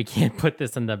 okay, we can't put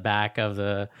this in the back of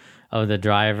the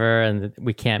driver, and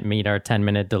we can't meet our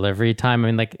 10-minute delivery time? I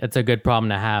mean, like, it's a good problem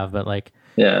to have, but like,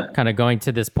 yeah, kind of going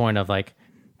to this point of like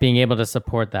being able to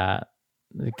support that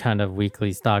kind of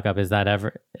weekly stock up, is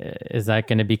that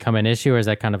going to become an issue, or is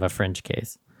that kind of a fringe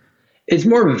case? It's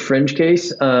more of a fringe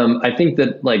case. I think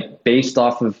that like based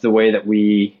off of the way that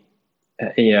we,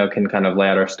 can kind of lay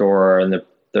out our store and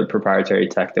the proprietary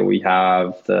tech that we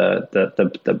have,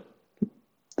 the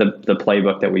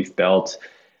playbook that we've built,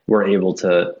 we're able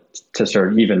to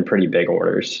serve even pretty big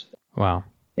orders. Wow.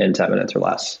 In 10 minutes or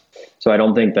less. So I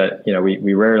don't think that,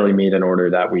 we rarely meet an order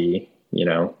that we,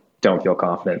 don't feel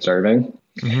confident serving.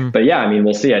 Mm-hmm. But yeah, I mean,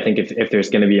 we'll see. I think if there's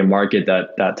going to be a market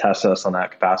that tests us on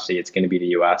that capacity, it's going to be the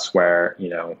US, where,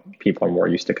 people are more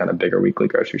used to kind of bigger weekly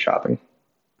grocery shopping.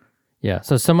 Yeah.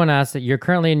 So someone asked that you're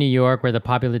currently in New York, where the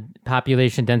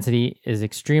population density is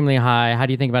extremely high. How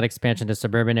do you think about expansion to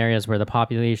suburban areas where the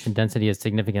population density is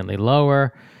significantly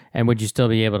lower? And would you still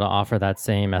be able to offer that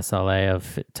same SLA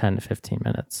of 10 to 15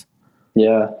 minutes?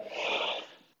 Yeah,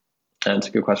 that's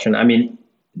a good question. I mean,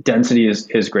 density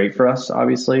is great for us,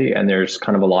 obviously, and there's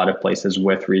kind of a lot of places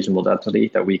with reasonable density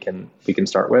that we can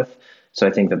start with. So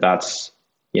I think that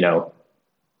you know,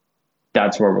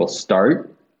 that's where we'll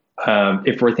start.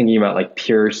 If we're thinking about like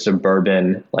pure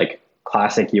suburban, like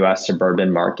classic US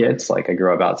suburban markets, like I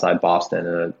grew up outside Boston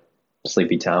in a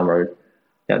sleepy town where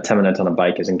 10 minutes on a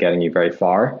bike isn't getting you very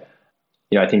far.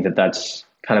 I think that that's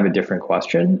kind of a different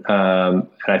question. And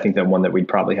I think that one that we'd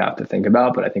probably have to think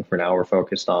about, but I think for now we're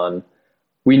focused on,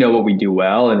 we know what we do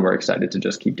well and we're excited to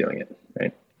just keep doing it.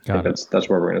 Right. I think that's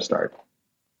where we're going to start.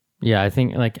 Yeah. I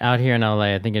think like out here in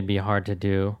LA, I think it'd be hard to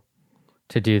do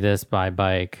this by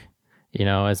bike,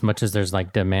 as much as there's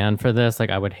like demand for this. Like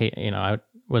I would hate, I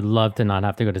would love to not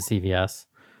have to go to CVS,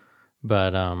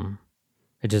 but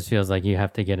it just feels like you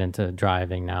have to get into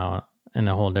driving now in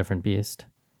a whole different beast.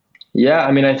 Yeah.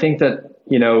 I mean, I think that,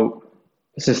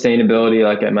 sustainability,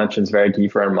 like I mentioned, is very key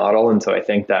for our model. And so I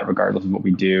think that regardless of what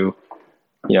we do,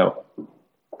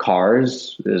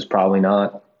 cars is probably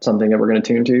not something that we're going to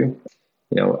tune to.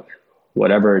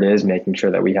 Whatever it is, making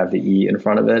sure that we have the E in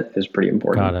front of it is pretty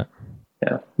important. Got it.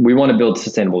 Yeah. We want to build a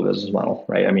sustainable business model,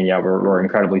 right? I mean, yeah, we're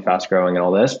incredibly fast growing and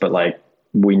all this, but like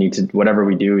we need to, whatever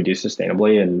we do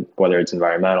sustainably, and whether it's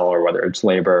environmental or whether it's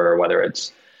labor or whether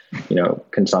it's,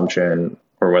 consumption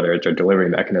or whether it's a delivery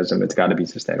mechanism, it's got to be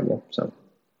sustainable.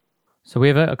 So we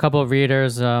have a couple of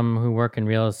readers who work in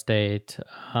real estate.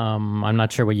 I'm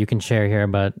not sure what you can share here,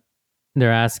 but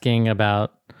they're asking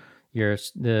about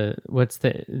what's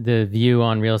the view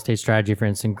on real estate strategy for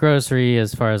instant grocery,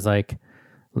 as far as like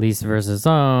lease versus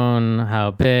own, how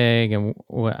big, and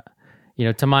what,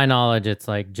 to my knowledge, it's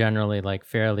like generally like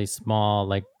fairly small,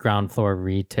 like ground floor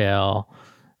retail.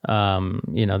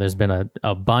 There's been an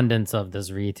abundance of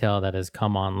this retail that has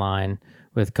come online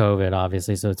with COVID,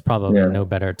 obviously, so it's probably no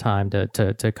better time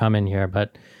to come in here.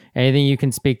 But anything you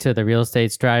can speak to the real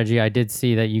estate strategy? I did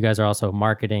see that you guys are also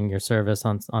marketing your service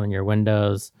on your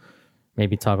windows.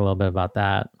 Maybe talk a little bit about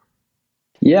that.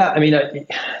 Yeah, I mean,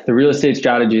 the real estate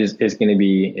strategy is going to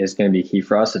be key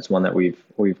for us. It's one that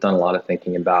we've done a lot of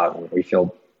thinking about, and we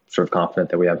feel sort of confident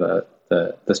that we have the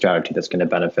strategy that's going to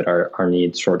benefit our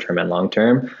needs short term and long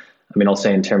term. I mean, I'll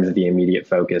say in terms of the immediate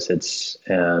focus, it's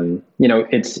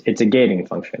it's a gating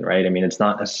function, right? I mean, it's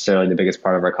not necessarily the biggest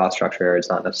part of our cost structure. It's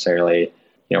not necessarily,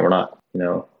 we're not,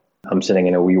 I'm sitting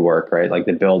in a WeWork, right? Like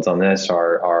the builds on this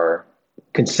are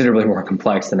considerably more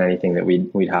complex than anything that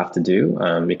we'd have to do,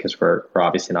 because we're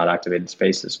obviously not activated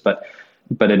spaces, but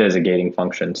it is a gating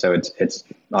function. So it's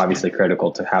obviously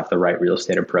critical to have the right real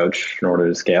estate approach in order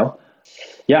to scale.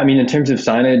 Yeah, I mean, in terms of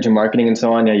signage and marketing and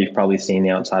so on, yeah, you've probably seen the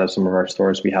outside of some of our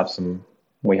stores. We have some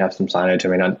signage. I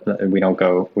mean, we don't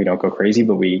go crazy,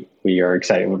 but we are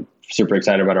excited. We're super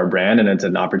excited about our brand, and it's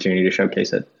an opportunity to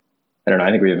showcase it. I don't know.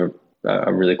 I think we have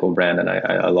a really cool brand, and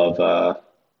I love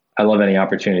any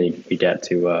opportunity we get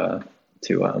to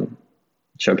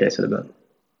showcase it a bit.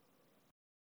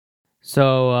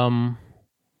 So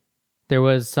there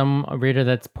was some reader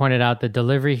that's pointed out the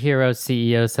Delivery Hero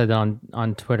CEO said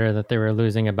on Twitter that they were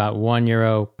losing about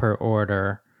 €1 per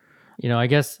order. I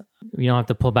guess we don't have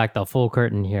to pull back the full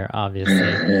curtain here,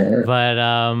 obviously. But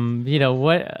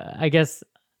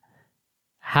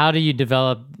how do you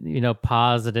develop,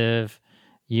 positive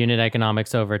unit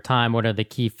economics over time? What are the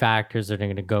key factors that are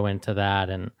going to go into that?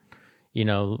 And,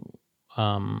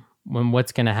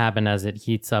 what's going to happen as it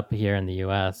heats up here in the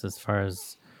US as far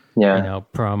as,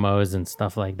 promos and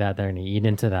stuff like that, they're going to eat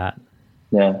into that.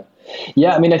 Yeah.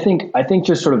 I mean, I think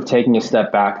just sort of taking a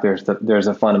step back, there's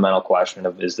a fundamental question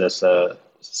of, is this a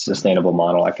sustainable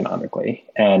model economically?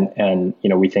 And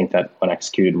we think that when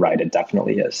executed right, it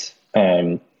definitely is.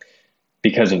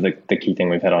 Because of the key thing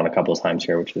we've hit on a couple of times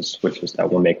here, which is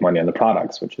that we'll make money on the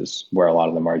products, which is where a lot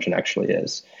of the margin actually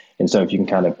is. And so if you can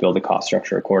kind of build a cost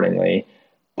structure accordingly,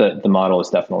 the model is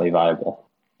definitely viable.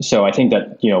 So I think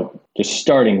that, just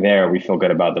starting there, we feel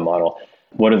good about the model.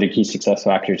 What are the key success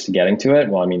factors to getting to it?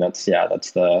 Well, I mean, that's sort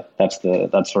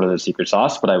of the secret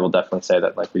sauce, but I will definitely say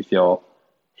that like we feel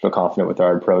confident with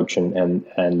our approach and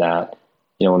that,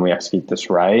 when we execute this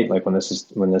right, like when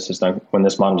this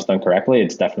model is done correctly,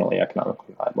 it's definitely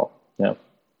economically viable. Yeah.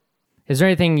 Is there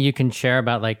anything you can share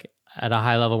about like at a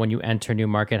high level when you enter a new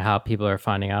market, how people are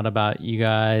finding out about you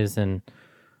guys? And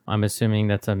I'm assuming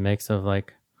that's a mix of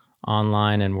like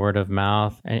online and word of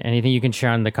mouth. Anything you can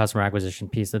share on the customer acquisition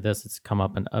piece of this? It's come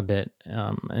up a bit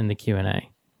in the Q&A.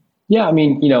 Yeah, I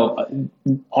mean,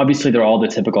 obviously they're all the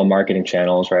typical marketing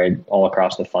channels, right? All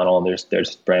across the funnel.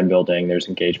 There's brand building, there's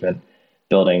engagement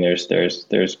building,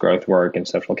 there's growth work and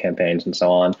social campaigns and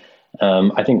so on.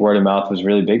 I think word of mouth was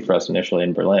really big for us initially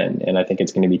in Berlin, and I think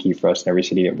it's going to be key for us in every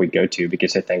city that we go to,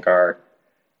 because I think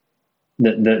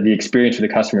the experience for the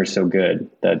customer is so good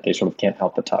that they sort of can't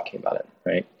help but talking about it,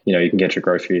 right? You can get your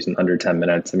groceries in under 10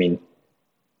 minutes. I mean,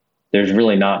 there's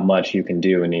really not much you can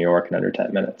do in New York in under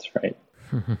 10 minutes, right?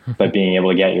 But being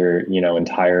able to get your,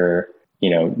 entire,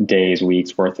 days,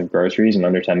 weeks worth of groceries in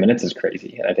under 10 minutes is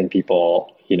crazy. And I think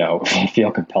people,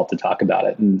 feel compelled to talk about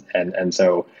it. And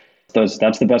so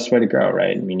that's the best way to grow,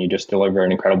 right? I mean, you just deliver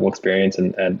an incredible experience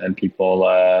and people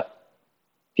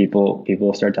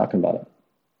will start talking about it.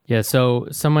 Yeah, so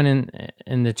someone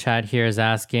in the chat here is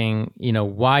asking,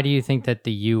 why do you think that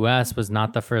the US was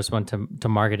not the first one to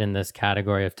market in this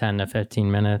category of 10 to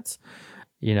 15 minutes?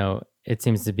 It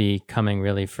seems to be coming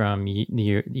really from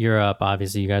Europe.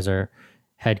 Obviously, you guys are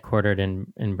headquartered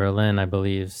in Berlin, I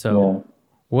believe. So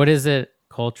What is it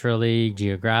culturally,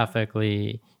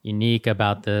 geographically unique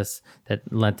about this that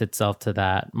lent itself to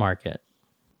that market?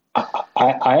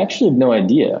 I actually have no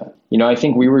idea. I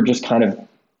think we were just kind of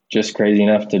just crazy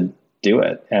enough to do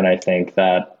it. And I think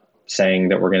that saying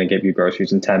that we're going to give you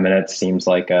groceries in 10 minutes seems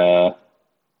like a,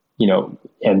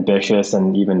 ambitious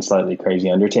and even slightly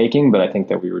crazy undertaking. But I think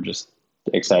that we were just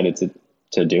excited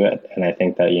to do it. And I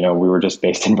think that, we were just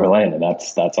based in Berlin, and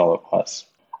that's all it was.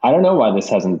 I don't know why this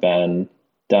hasn't been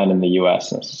done in the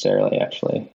US necessarily,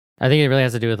 actually. I think it really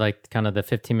has to do with like kind of the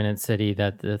 15-minute city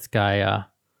that this guy, I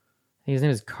think his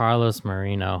name is Carlos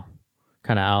Marino,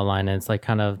 kind of outlined. And it's like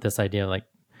kind of this idea of like,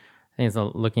 I think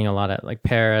it's looking a lot at like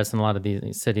Paris and a lot of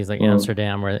these cities like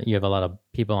Amsterdam, where you have a lot of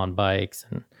people on bikes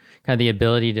and kind of the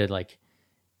ability to like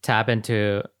tap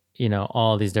into,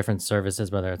 all these different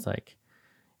services, whether it's like,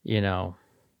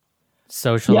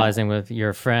 socializing with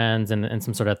your friends and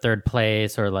some sort of third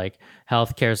place, or like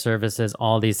healthcare services,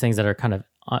 all these things that are kind of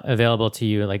available to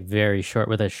you like very short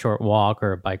with a short walk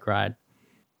or a bike ride.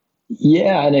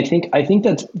 Yeah. And I think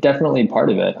that's definitely part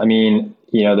of it. I mean,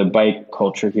 the bike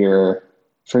culture here,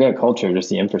 forget culture, just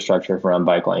the infrastructure around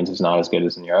bike lanes is not as good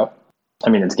as in Europe. I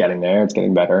mean, it's getting there, it's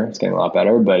getting better, it's getting a lot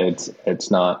better, but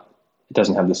it's not, it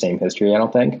doesn't have the same history, I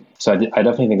don't think. So I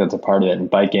definitely think that's a part of it. And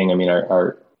biking, I mean,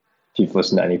 if you've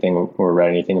listened to anything or read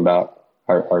anything about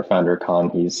our founder, Khan,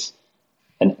 he's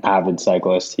an avid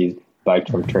cyclist. He's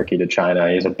biked from Turkey to China.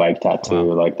 He has a bike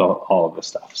tattoo, like all of this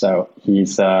stuff. So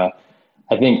he's, I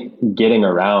think getting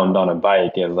around on a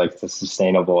bike is like the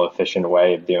sustainable, efficient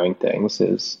way of doing things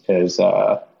is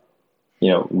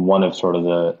one of sort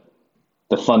of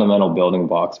the fundamental building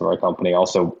blocks of our company.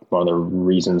 Also, one of the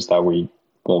reasons that we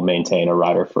will maintain a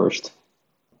rider first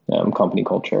company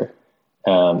culture.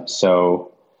 So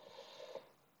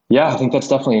yeah, I think that's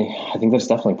definitely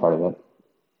part of it.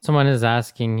 Someone is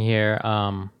asking here,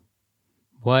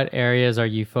 what areas are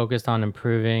you focused on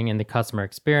improving in the customer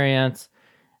experience?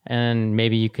 And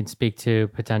maybe you could speak to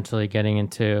potentially getting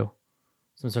into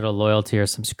some sort of loyalty or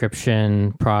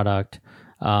subscription product.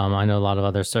 I know a lot of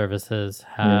other services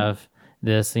have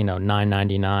this,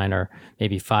 $9.99 or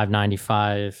maybe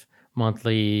 $5.95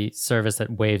 monthly service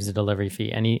that waives the delivery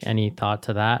fee. Any thought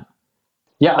to that?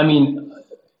 Yeah, I mean,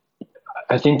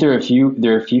 I think there are a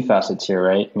few facets here,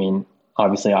 right? I mean,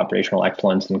 obviously operational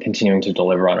excellence and continuing to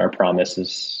deliver on our promise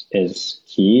is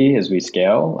key as we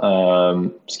scale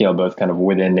both kind of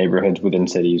within neighborhoods, within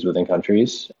cities, within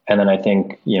countries. And then I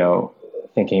think,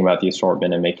 thinking about the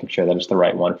assortment and making sure that it's the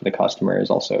right one for the customer is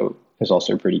also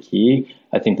pretty key.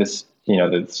 I think this,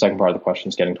 the second part of the question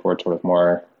is getting towards sort of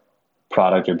more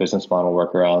product or business model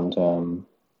work around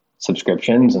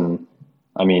subscriptions. And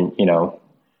I mean,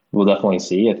 we'll definitely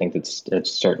see. I think it's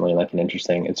certainly like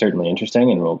it's certainly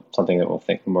interesting and something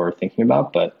that we're thinking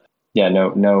about, but yeah,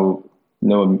 no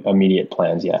immediate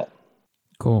plans yet.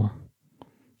 Cool.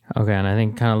 Okay. And I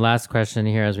think kind of last question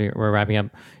here as we're wrapping up,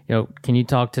 can you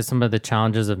talk to some of the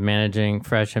challenges of managing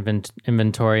fresh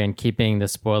inventory and keeping the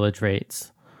spoilage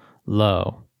rates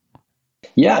low?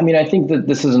 Yeah. I mean, I think that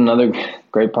this is another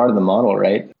great part of the model,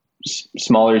 right?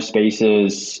 Smaller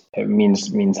spaces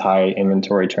means high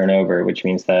inventory turnover, which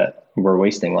means that we're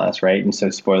wasting less, right? And so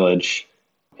spoilage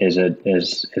is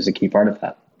a key part of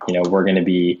that. We're going to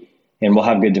be, and we'll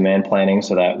have good demand planning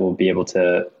so that we'll be able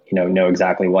to, know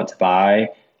exactly what to buy,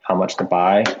 how much to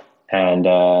buy, and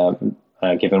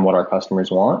given what our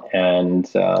customers want. And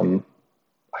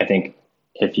I think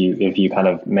if you kind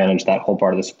of manage that whole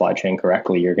part of the supply chain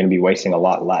correctly, you're going to be wasting a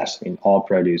lot less. I mean, all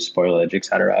produce, spoilage, et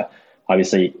cetera.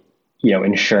 Obviously,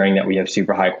 ensuring that we have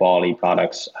super high quality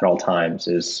products at all times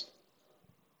is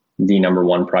the number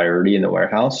one priority in the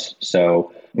warehouse.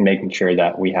 So making sure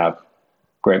that we have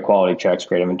great quality checks,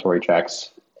 great inventory checks,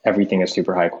 everything is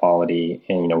super high quality.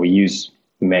 And, we use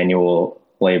manual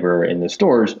labor in the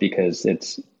stores because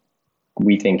it's,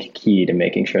 we think, key to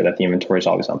making sure that the inventory is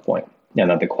always on point and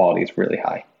that the quality is really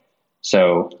high.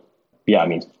 So yeah, I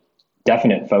mean,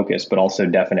 definite focus, but also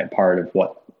definite part of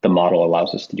what the model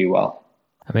allows us to do well.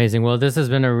 Amazing. Well, this has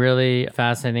been a really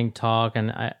fascinating talk,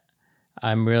 and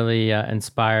I'm really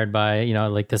inspired by,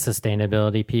 like the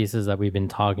sustainability pieces that we've been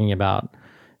talking about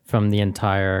from the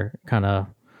entire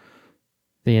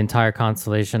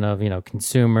constellation of,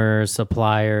 consumers,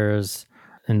 suppliers,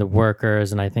 and the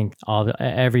workers. And I think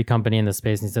every company in the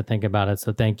space needs to think about it.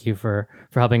 So thank you for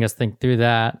helping us think through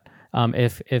that.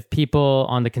 If people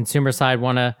on the consumer side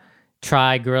want to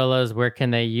try Gorillas, where can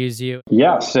they use you?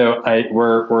 Yeah, so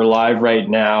we're live right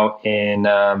now in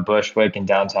Bushwick in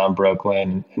downtown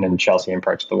Brooklyn and in Chelsea and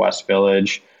parts of the West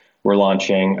Village. We're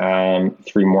launching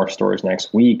 3 more stores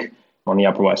next week on the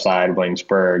Upper West Side,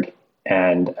 Williamsburg,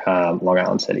 and Long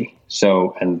Island City.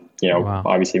 So, and wow.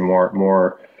 Obviously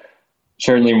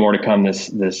certainly more to come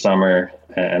this summer,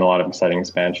 and a lot of exciting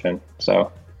expansion.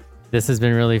 So this has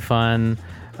been really fun.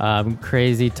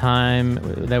 Crazy time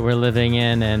that we're living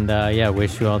in, and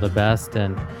wish you all the best,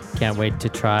 and can't wait to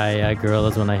try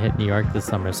Gorillas when I hit New York this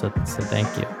summer. So thank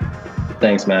you.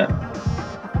 Thanks, Matt.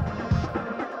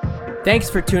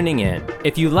 Thanks for tuning in.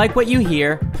 If you like what you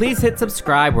hear, please hit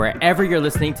subscribe wherever you're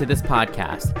listening to this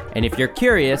podcast. And if you're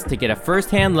curious to get a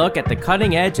firsthand look at the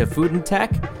cutting edge of food and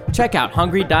tech, check out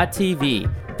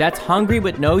hungry.tv. That's Hungry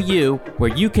with no U, where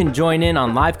you can join in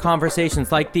on live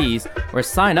conversations like these or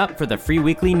sign up for the free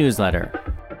weekly newsletter.